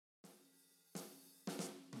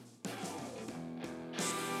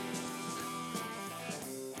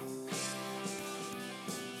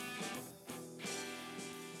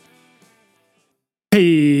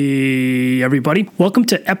Hey, everybody. Welcome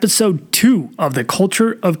to episode 2 of the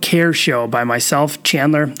Culture of Care show by myself,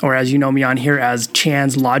 Chandler, or as you know me on here as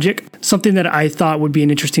Chan's Logic. Something that I thought would be an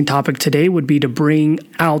interesting topic today would be to bring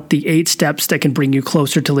out the 8 steps that can bring you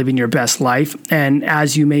closer to living your best life. And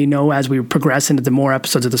as you may know, as we progress into the more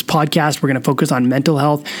episodes of this podcast, we're going to focus on mental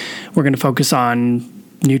health. We're going to focus on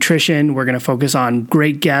nutrition, we're going to focus on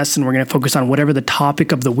great guests, and we're going to focus on whatever the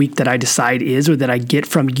topic of the week that I decide is or that I get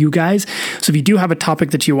from you guys. So if you do have a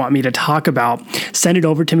topic that you want me to talk about, send it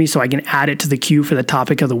over to me so I can add it to the queue for the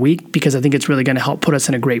topic of the week, because I think it's really going to help put us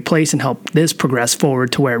in a great place and help this progress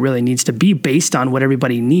forward to where it really needs to be based on what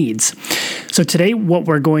everybody needs. So today, what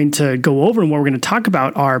we're going to go over and what we're going to talk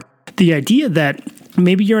about are the idea that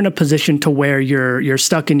maybe you're in a position to where you're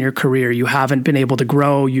stuck in your career. You haven't been able to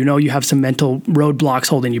grow. You know you have some mental roadblocks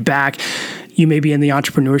holding you back. You may be in the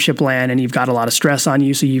entrepreneurship land and you've got a lot of stress on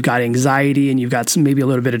you. So you've got anxiety and you've got maybe a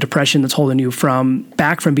little bit of depression that's holding you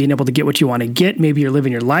back from being able to get what you want to get. Maybe you're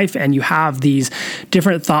living your life and you have these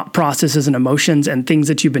different thought processes and emotions and things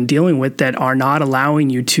that you've been dealing with that are not allowing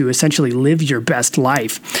you to essentially live your best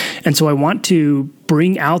life. And so I want to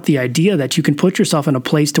bring out the idea that you can put yourself in a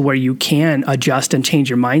place to where you can adjust and change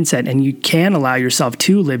your mindset, and you can allow yourself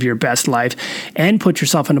to live your best life and put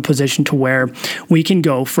yourself in a position to where we can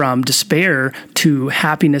go from despair to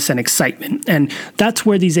happiness and excitement. And that's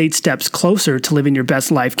where these 8 steps closer to living your best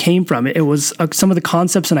life came from. It was some of the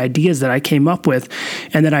concepts and ideas that I came up with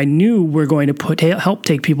and that I knew were going to help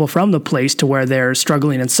take people from the place to where they're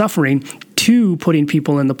struggling and suffering to putting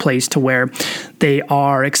people in the place to where they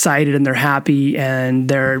are excited and they're happy and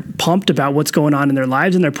they're pumped about what's going on in their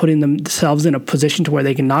lives, and they're putting themselves in a position to where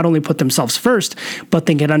they can not only put themselves first, but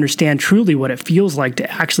they can understand truly what it feels like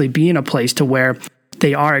to actually be in a place to where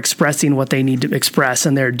they are expressing what they need to express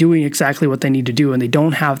and they're doing exactly what they need to do, and they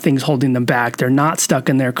don't have things holding them back. They're not stuck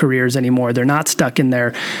in their careers anymore. They're not stuck in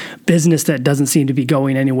their business that doesn't seem to be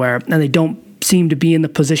going anywhere, and they don't seem to be in the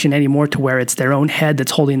position anymore to where it's their own head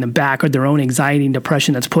that's holding them back or their own anxiety and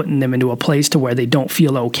depression that's putting them into a place to where they don't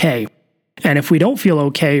feel okay. And if we don't feel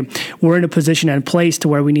okay, we're in a position and place to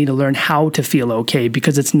where we need to learn how to feel okay,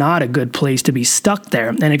 because it's not a good place to be stuck there.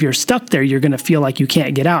 And if you're stuck there, you're going to feel like you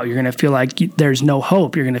can't get out. You're going to feel like there's no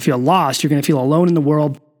hope. You're going to feel lost. You're going to feel alone in the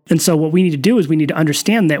world. And so what we need to do is we need to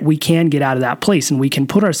understand that we can get out of that place and we can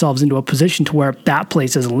put ourselves into a position to where that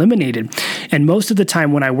place is eliminated. And most of the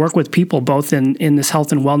time when I work with people, both in this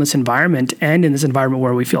health and wellness environment and in this environment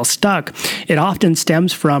where we feel stuck, it often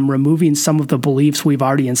stems from removing some of the beliefs we've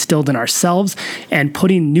already instilled in ourselves and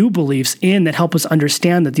putting new beliefs in that help us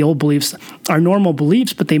understand that the old beliefs are normal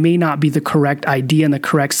beliefs, but they may not be the correct idea and the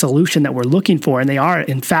correct solution that we're looking for. And they are,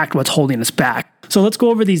 in fact, what's holding us back. So let's go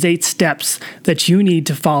over these 8 steps that you need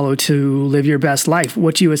to follow to live your best life.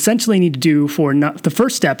 What you essentially need to do for the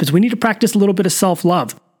first step is we need to practice a little bit of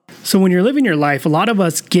self-love. So when you're living your life, a lot of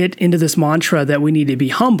us get into this mantra that we need to be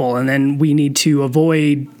humble, and then we need to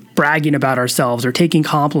avoid bragging about ourselves or taking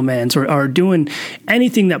compliments or doing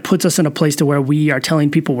anything that puts us in a place to where we are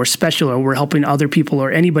telling people we're special or we're helping other people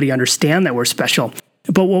or anybody understand that we're special.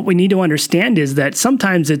 But what we need to understand is that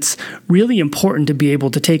sometimes it's really important to be able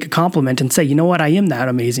to take a compliment and say, you know what, I am that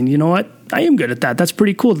amazing. You know what, I am good at that. That's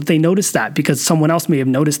pretty cool that they notice that, because someone else may have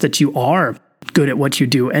noticed that you are good at what you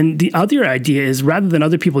do. And the other idea is, rather than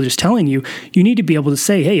other people just telling you, you need to be able to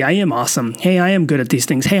say, hey, I am awesome. Hey, I am good at these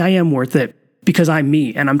things. Hey, I am worth it. Because I'm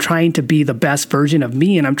me and I'm trying to be the best version of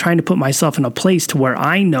me, and I'm trying to put myself in a place to where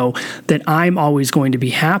I know that I'm always going to be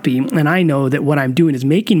happy, and I know that what I'm doing is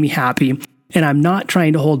making me happy, and I'm not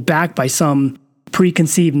trying to hold back by some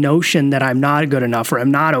preconceived notion that I'm not good enough or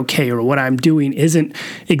I'm not okay or what I'm doing isn't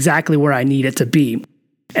exactly where I need it to be.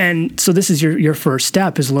 And so this is your first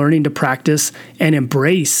step, is learning to practice and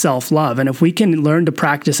embrace self-love. And if we can learn to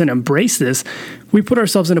practice and embrace this, we put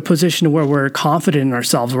ourselves in a position where we're confident in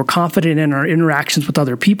ourselves, we're confident in our interactions with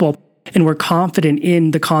other people, and we're confident in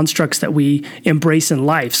the constructs that we embrace in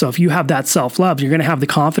life. So if you have that self-love, you're going to have the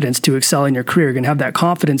confidence to excel in your career. You're going to have that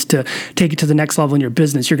confidence to take it to the next level in your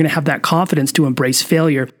business. You're going to have that confidence to embrace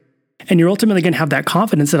failure. And you're ultimately going to have that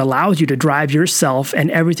confidence that allows you to drive yourself and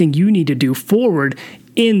everything you need to do forward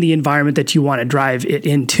in the environment that you want to drive it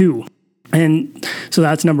into. And so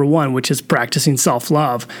that's number 1, which is practicing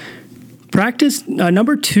self-love. Practice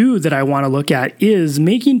number 2 that I want to look at is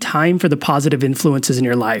making time for the positive influences in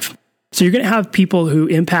your life. So you're going to have people who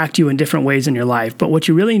impact you in different ways in your life, but what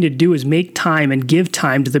you really need to do is make time and give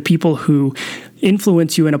time to the people who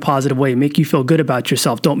influence you in a positive way, make you feel good about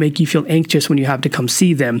yourself, don't make you feel anxious when you have to come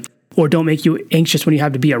see them, or don't make you anxious when you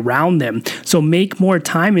have to be around them. So make more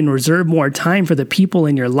time and reserve more time for the people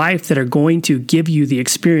in your life that are going to give you the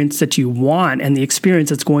experience that you want and the experience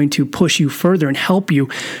that's going to push you further and help you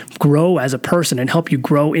grow as a person and help you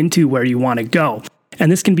grow into where you want to go.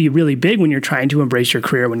 And this can be really big when you're trying to embrace your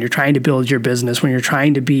career, when you're trying to build your business, when you're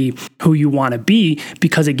trying to be who you want to be,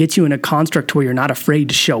 because it gets you in a construct where you're not afraid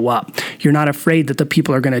to show up. You're not afraid that the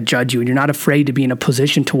people are going to judge you, and you're not afraid to be in a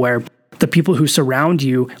position to where the people who surround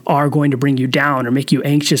you are going to bring you down or make you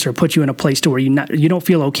anxious or put you in a place to where you don't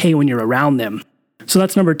feel okay when you're around them. So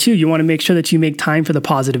that's number 2. You want to make sure that you make time for the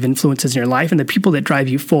positive influences in your life and the people that drive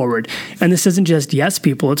you forward. And this isn't just yes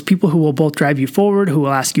people. It's people who will both drive you forward, who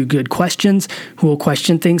will ask you good questions, who will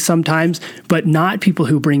question things sometimes, but not people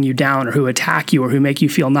who bring you down or who attack you or who make you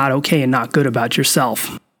feel not okay and not good about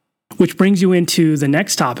yourself. Which brings you into the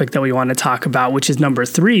next topic that we want to talk about, which is number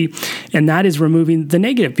 3, and that is removing the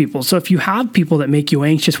negative people. So if you have people that make you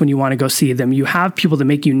anxious when you want to go see them, you have people that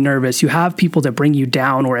make you nervous, you have people that bring you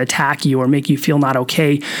down or attack you or make you feel not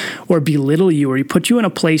okay or belittle you, or you put you in a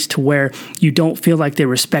place to where you don't feel like they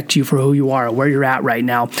respect you for who you are or where you're at right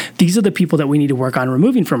now, these are the people that we need to work on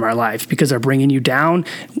removing from our life because they're bringing you down.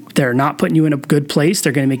 They're not putting you in a good place.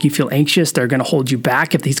 They're going to make you feel anxious. They're going to hold you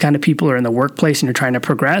back. If these kind of people are in the workplace and you're trying to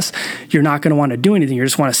progress, you're not going to want to do anything. You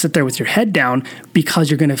just want to sit there with your head down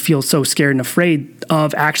because you're going to feel so scared and afraid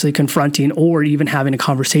of actually confronting or even having a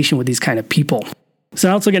conversation with these kind of people. So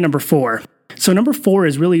now let's look at number 4. So number 4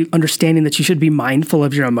 is really understanding that you should be mindful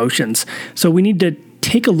of your emotions. So we need to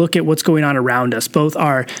take a look at what's going on around us, both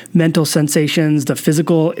our mental sensations, the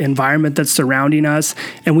physical environment that's surrounding us,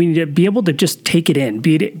 and we need to be able to just take it in,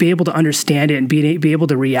 be able to understand it and be able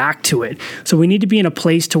to react to it. So we need to be in a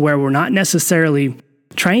place to where we're not necessarily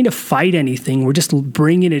trying to fight anything. We're just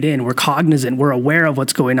bringing it in. We're cognizant. We're aware of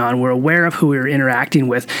what's going on. We're aware of who we're interacting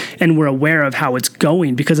with, and we're aware of how it's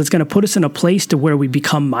going because it's going to put us in a place to where we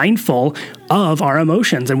become mindful of our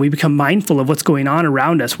emotions and we become mindful of what's going on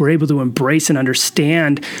around us. We're able to embrace and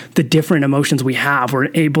understand the different emotions we have. We're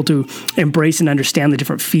able to embrace and understand the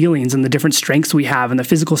different feelings and the different strengths we have and the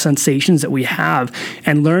physical sensations that we have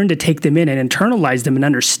and learn to take them in and internalize them and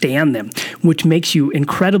understand them, which makes you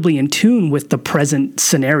incredibly in tune with the present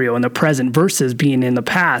scenario in the present versus being in the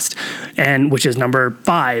past, and which is number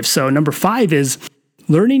 5. So number 5 is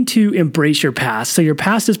learning to embrace your past. So your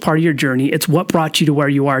past is part of your journey. It's what brought you to where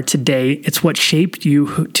you are today. It's what shaped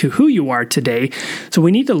you to who you are today. So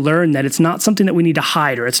we need to learn that it's not something that we need to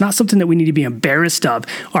hide, or it's not something that we need to be embarrassed of.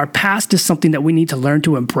 Our past is something that we need to learn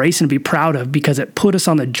to embrace and be proud of because it put us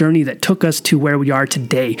on the journey that took us to where we are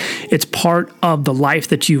today. It's part of the life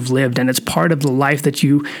that you've lived, and it's part of the life that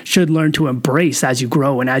you should learn to embrace as you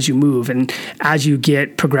grow and as you move and as you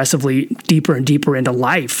get progressively deeper and deeper into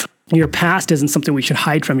life. Your past isn't something we should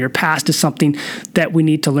hide from. Your past is something that we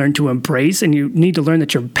need to learn to embrace, and you need to learn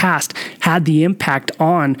that your past had the impact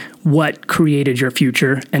on what created your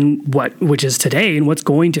future and which is today, and what's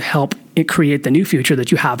going to help it create the new future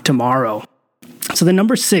that you have tomorrow. So the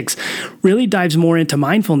number 6 really dives more into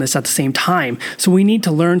mindfulness at the same time. So we need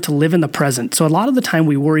to learn to live in the present. So a lot of the time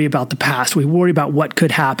we worry about the past, we worry about what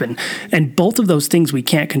could happen. And both of those things we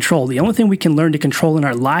can't control. The only thing we can learn to control in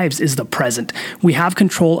our lives is the present. We have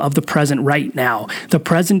control of the present right now. The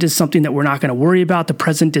present is something that we're not going to worry about. The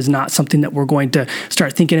present is not something that we're going to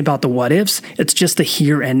start thinking about the what ifs. It's just the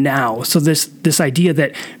here and now. So this idea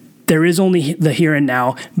that there is only the here and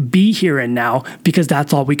now, be here and now, because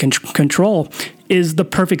that's all we can control, is the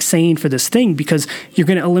perfect saying for this thing, because you're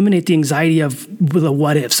going to eliminate the anxiety of the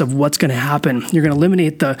what ifs of what's going to happen. You're going to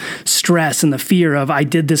eliminate the stress and the fear of I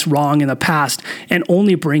did this wrong in the past and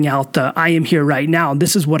only bring out the I am here right now.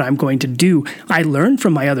 This is what I'm going to do. I learned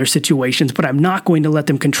from my other situations, but I'm not going to let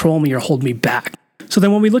them control me or hold me back. So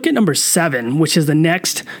then when we look at number 7, which is the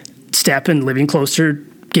next step in getting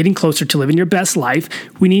closer to living your best life,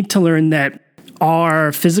 we need to learn that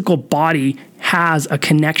our physical body has a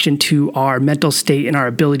connection to our mental state and our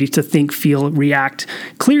ability to think, feel, react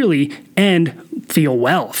clearly, and feel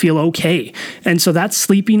well, feel okay. And so that's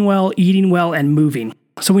sleeping well, eating well, and moving.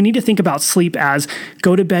 So we need to think about sleep as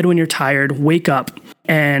go to bed when you're tired, wake up,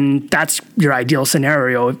 and that's your ideal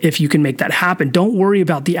scenario if you can make that happen. Don't worry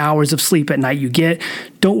about the hours of sleep at night you get.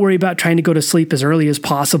 Don't worry about trying to go to sleep as early as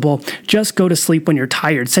possible. Just go to sleep when you're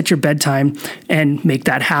tired. Set your bedtime and make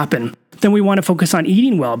that happen. Then we want to focus on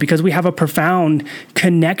eating well because we have a profound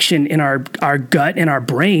connection in our gut and our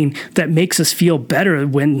brain that makes us feel better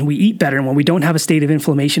when we eat better and when we don't have a state of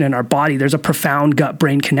inflammation in our body. There's a profound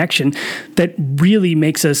gut-brain connection that really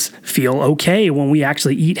makes us feel okay when we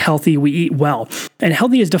actually eat healthy, we eat well. And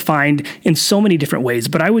healthy is defined in so many different ways,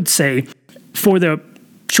 but I would say for the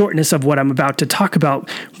shortness of what I'm about to talk about,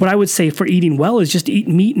 what I would say for eating well is just eat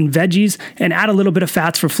meat and veggies and add a little bit of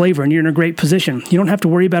fats for flavor, and you're in a great position. You don't have to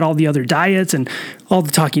worry about all the other diets and all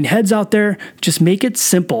the talking heads out there. Just make it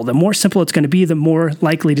simple. The more simple it's going to be, the more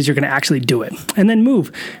likely it is you're going to actually do it. And then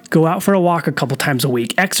move. Go out for a walk a couple times a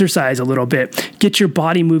week. Exercise a little bit. Get your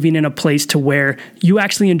body moving in a place to where you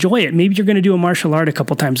actually enjoy it. Maybe you're going to do a martial art a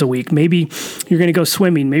couple times a week. Maybe you're going to go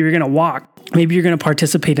swimming. Maybe you're going to walk. Maybe you're going to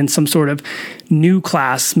participate in some sort of new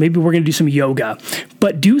class. Maybe we're going to do some yoga.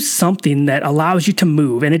 But do something that allows you to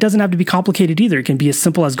move. And it doesn't have to be complicated either. It can be as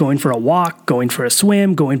simple as going for a walk, going for a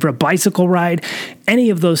swim, going for a bicycle ride. Any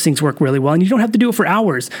of those things work really well. And you don't have to do it for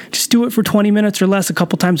hours. Just do it for 20 minutes or less a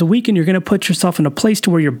couple times a week. And you're going to put yourself in a place to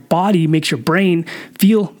where your body makes your brain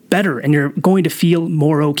feel better, and you're going to feel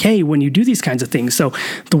more okay when you do these kinds of things. So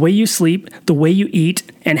the way you sleep, the way you eat,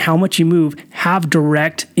 and how much you move have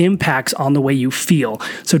direct impacts on the way you feel.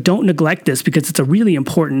 So don't neglect this, because it's a really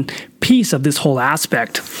important piece of this whole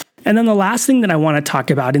aspect. And then the last thing that I want to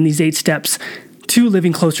talk about in these 8 steps to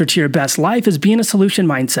living closer to your best life is being a solution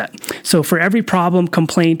mindset. So for every problem,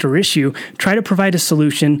 complaint, or issue, try to provide a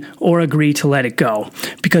solution or agree to let it go.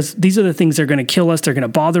 Because these are the things that are going to kill us, they're going to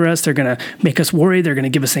bother us, they're going to make us worry, they're going to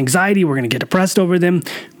give us anxiety, we're going to get depressed over them.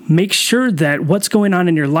 Make sure that what's going on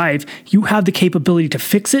in your life, you have the capability to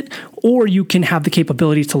fix it, or you can have the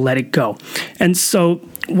capability to let it go. And so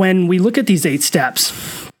when we look at these 8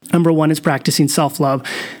 steps, number 1 is practicing self-love.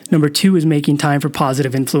 Number 2 is making time for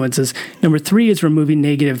positive influences. Number 3 is removing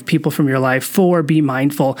negative people from your life. 4, be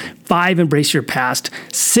mindful. 5, embrace your past.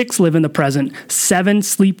 6, live in the present. 7,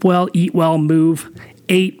 sleep well, eat well, move.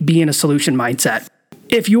 8, be in a solution mindset.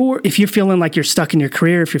 If you're feeling like you're stuck in your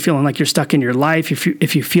career, if you're feeling like you're stuck in your life,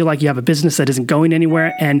 if you feel like you have a business that isn't going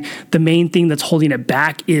anywhere, and the main thing that's holding it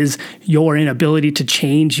back is your inability to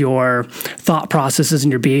change your thought processes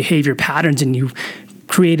and your behavior patterns, and you've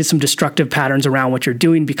created some destructive patterns around what you're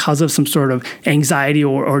doing because of some sort of anxiety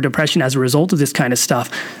or depression as a result of this kind of stuff,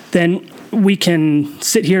 then we can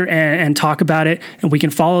sit here and talk about it, and we can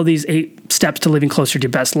follow these 8 steps to living closer to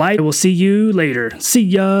your best life. We'll see you later. See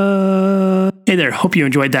ya. Hey there. Hope you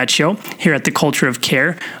enjoyed that show here at The Culture of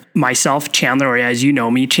Care. Myself, Chandler, or as you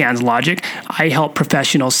know me, Chan's Logic. I help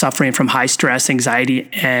professionals suffering from high stress, anxiety,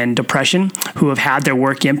 and depression who have had their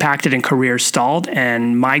work impacted and careers stalled.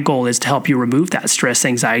 And my goal is to help you remove that stress,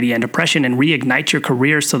 anxiety, and depression and reignite your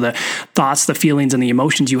career so the thoughts, the feelings, and the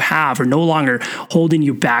emotions you have are no longer holding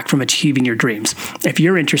you back from achieving your dreams. If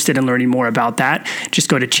you're interested in learning more about that, just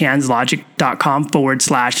go to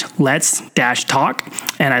chanslogic.com/let's-talk.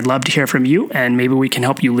 And I'd love to hear from you, and maybe we can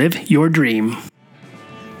help you live your dream.